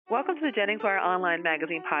Welcome to the Jennings Wire Online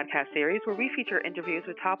Magazine podcast series, where we feature interviews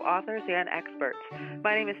with top authors and experts.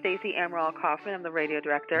 My name is Stacey Amaral Kaufman. I'm the radio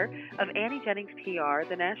director of Annie Jennings PR,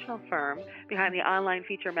 the national firm behind the online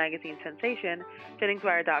feature magazine sensation,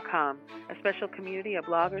 JenningsWire.com, a special community of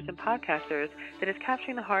bloggers and podcasters that is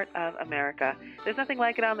capturing the heart of America. There's nothing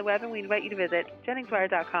like it on the web, and we invite you to visit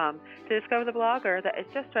JenningsWire.com to discover the blogger that is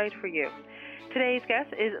just right for you. Today's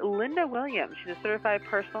guest is Linda Williams. She's a certified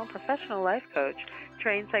personal and professional life coach,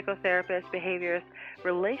 trained psychotherapist, behaviorist,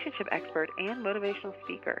 relationship expert, and motivational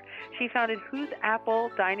speaker. She founded Whose Apple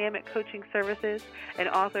Dynamic Coaching Services and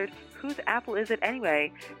authored Whose Apple Is It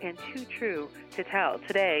Anyway? And Too True to Tell.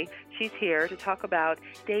 Today, she's here to talk about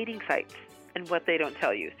dating sites and what they don't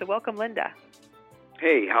tell you. So welcome, Linda.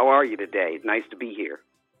 Hey, how are you today? Nice to be here.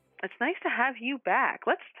 It's nice to have you back.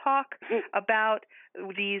 Let's talk about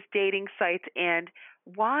these dating sites and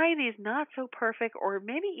why these not so perfect or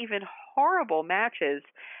maybe even horrible matches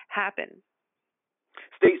happen.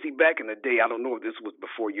 Stacey, back in the day, I don't know if this was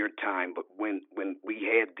before your time, but when we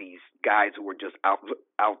had these guys who were just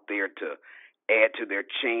out there to add to their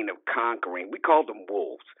chain of conquering, we called them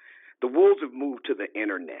wolves. The wolves have moved to the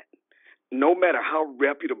internet. No matter how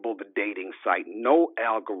reputable the dating site, no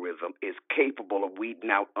algorithm is capable of weeding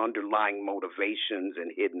out underlying motivations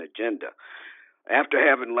and hidden agenda. After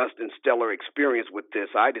having less than stellar experience with this,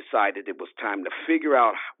 I decided it was time to figure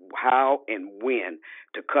out how and when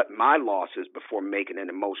to cut my losses before making an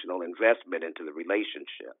emotional investment into the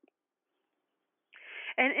relationship.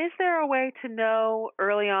 And is there a way to know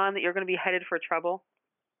early on that you're going to be headed for trouble?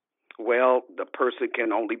 Well, the person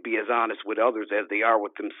can only be as honest with others as they are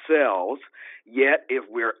with themselves. Yet, if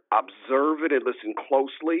we're observant and listen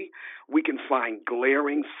closely, we can find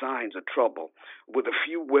glaring signs of trouble. With a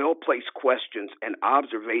few well-placed questions and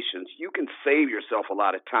observations, you can save yourself a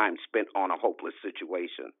lot of time spent on a hopeless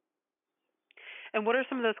situation. And what are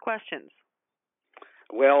some of those questions?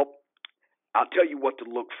 Well, I'll tell you what to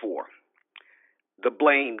look for. The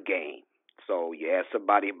blame game. So you ask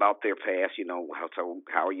somebody about their past,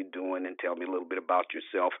 how are you doing, and tell me a little bit about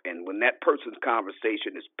yourself. And when that person's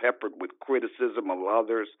conversation is peppered with criticism of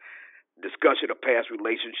others, discussion of past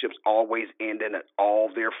relationships always end in an all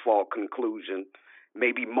their fault conclusion,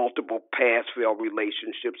 maybe multiple past failed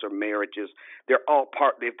relationships or marriages, they're all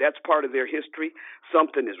if that's part of their history,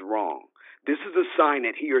 something is wrong. This is a sign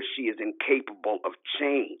that he or she is incapable of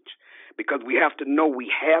change. Because we have to know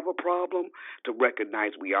we have a problem to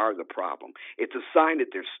recognize we are the problem. It's a sign that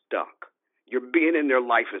they're stuck. Your being in their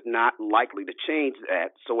life is not likely to change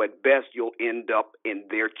that, so at best you'll end up in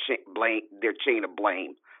their chain of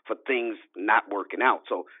blame for things not working out.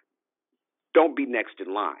 So don't be next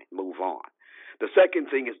in line. Move on. The second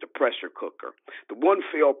thing is the pressure cooker. The one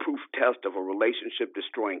fail-proof test of a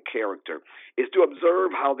relationship-destroying character is to observe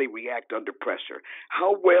how they react under pressure.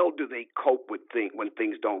 How well do they cope with when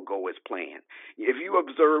things don't go as planned? If you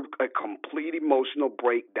observe a complete emotional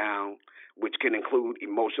breakdown, which can include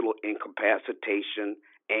emotional incapacitation,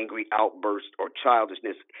 angry outbursts, or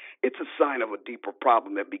childishness, it's a sign of a deeper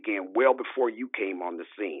problem that began well before you came on the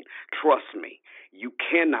scene. Trust me, you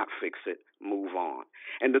cannot fix it. Move on.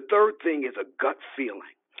 And the third thing is a gut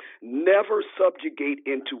feeling. Never subjugate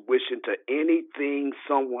intuition to anything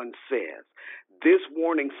someone says. This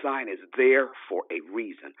warning sign is there for a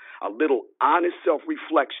reason. A little honest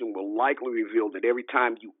self-reflection will likely reveal that every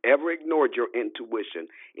time you ever ignored your intuition,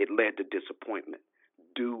 it led to disappointment.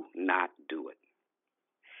 Do not do it.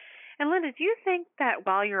 And Linda, do you think that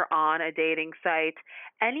while you're on a dating site,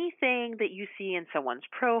 anything that you see in someone's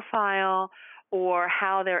profile or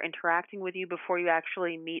how they're interacting with you before you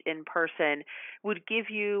actually meet in person would give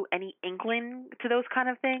you any inkling to those kind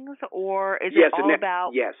of things? Or is it all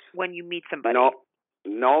about when you meet somebody?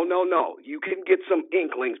 No. You can get some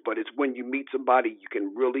inklings, but it's when you meet somebody you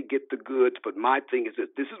can really get the goods. But my thing is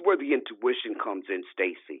this is where the intuition comes in,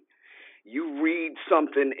 Stacey. You read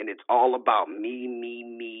something and it's all about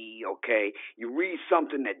me, okay? You read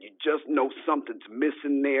something that you just know something's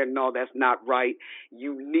missing there. No, that's not right.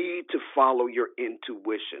 You need to follow your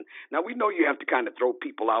intuition. Now, we know you have to kind of throw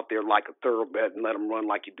people out there like a thoroughbred and let them run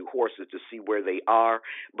like you do horses to see where they are,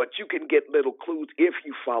 but you can get little clues if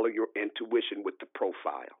you follow your intuition with the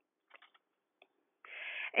profile.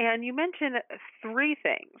 And you mentioned 3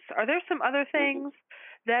 things. Are there some other things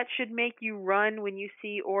that should make you run when you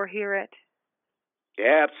see or hear it?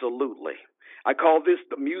 Yeah, absolutely. I call this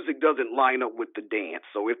the music doesn't line up with the dance.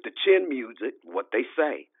 So if the chin music, what they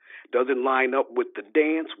say. doesn't line up with the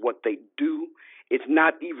dance, what they do, it's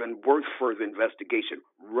not even worth further investigation.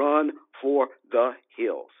 Run for the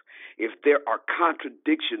hills. If there are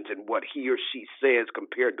contradictions in what he or she says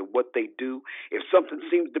compared to what they do, if something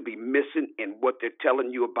seems to be missing in what they're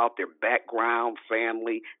telling you about their background,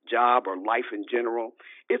 family, job, or life in general,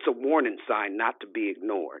 it's a warning sign not to be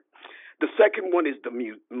ignored. The second one is the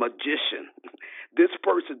magician. This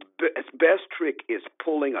person's best trick is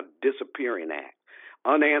pulling a disappearing act.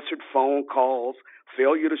 Unanswered phone calls,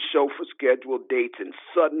 failure to show for scheduled dates, and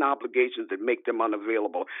sudden obligations that make them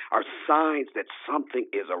unavailable are signs that something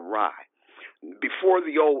is awry. Before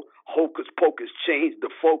the old hocus pocus change the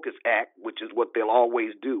focus act, which is what they'll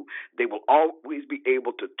always do, they will always be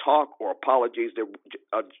able to talk or apologize their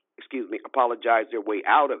way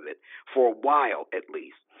out of it for a while at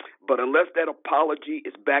least. But unless that apology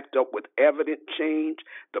is backed up with evident change,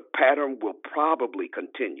 the pattern will probably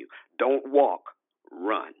continue. Don't walk,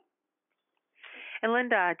 run. And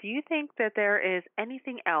Linda, do you think that there is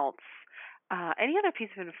anything else, any other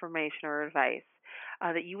piece of information or advice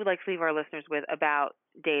that you would like to leave our listeners with about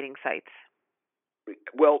dating sites?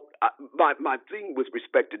 Well, my thing with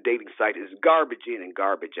respect to dating sites is garbage in and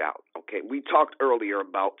garbage out. Okay, we talked earlier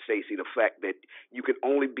about, Stacey, the fact that you can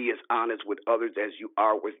only be as honest with others as you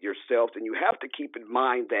are with yourself, and you have to keep in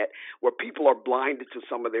mind that where people are blinded to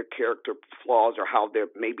some of their character flaws or how their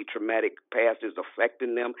maybe traumatic past is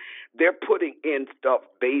affecting them, they're putting in stuff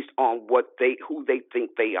based on who they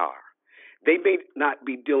think they are. They may not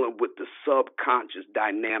be dealing with the subconscious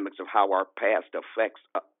dynamics of how our past affects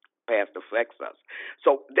us.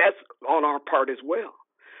 So that's on our part as well.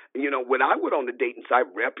 You know, when I went on the dating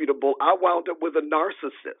site, reputable, I wound up with a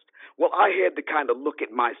narcissist. Well, I had to kind of look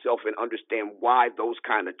at myself and understand why those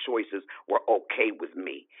kind of choices were okay with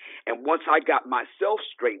me. And once I got myself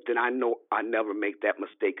straight, then I know I never make that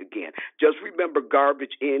mistake again. Just remember,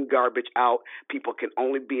 garbage in, garbage out. People can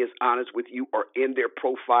only be as honest with you or in their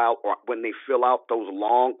profile or when they fill out those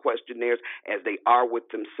long questionnaires as they are with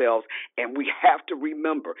themselves. And we have to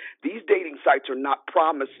remember, these dating sites are not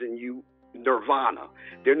promising you nirvana.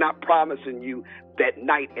 They're not promising you that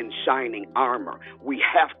knight in shining armor. We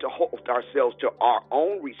have to hold ourselves to our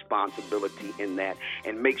own responsibility in that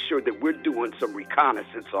and make sure that we're doing some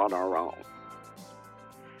reconnaissance on our own.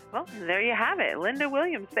 Well, there you have it. Linda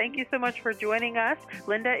Williams, thank you so much for joining us.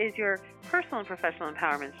 Linda is your personal and professional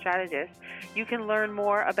empowerment strategist. You can learn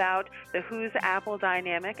more about the Who's Apple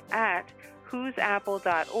dynamic at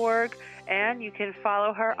whosapple.org, and you can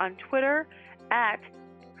follow her on Twitter at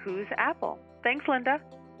Who's Apple. Thanks, Linda.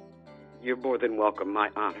 You're more than welcome. My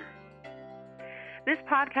honor. This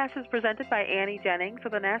podcast is presented by Annie Jennings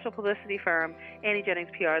of the national publicity firm Annie Jennings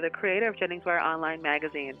PR, the creator of Jennings Wire Online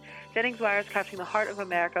magazine. Jennings Wire is capturing the heart of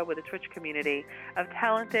America with its rich community of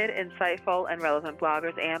talented, insightful, and relevant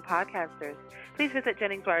bloggers and podcasters. Please visit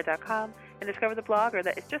JenningsWire.com and discover the blogger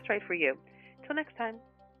that is just right for you. Till next time.